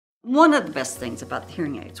One of the best things about the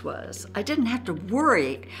hearing aids was I didn't have to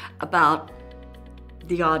worry about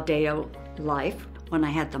the Audéo Life when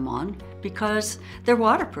I had them on because they're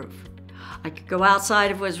waterproof. I could go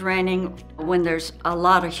outside if it was raining. When there's a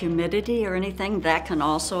lot of humidity or anything, that can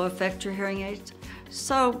also affect your hearing aids.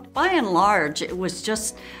 So by and large, it was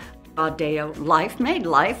just Audéo Life made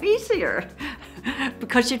life easier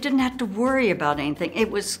because you didn't have to worry about anything.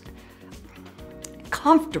 It was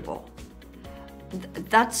comfortable.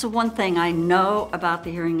 That's the one thing I know about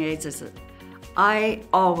the hearing aids is that I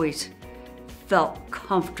always felt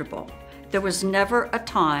comfortable. There was never a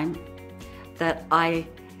time that I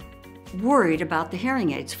worried about the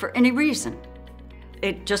hearing aids for any reason.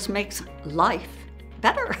 It just makes life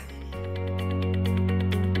better.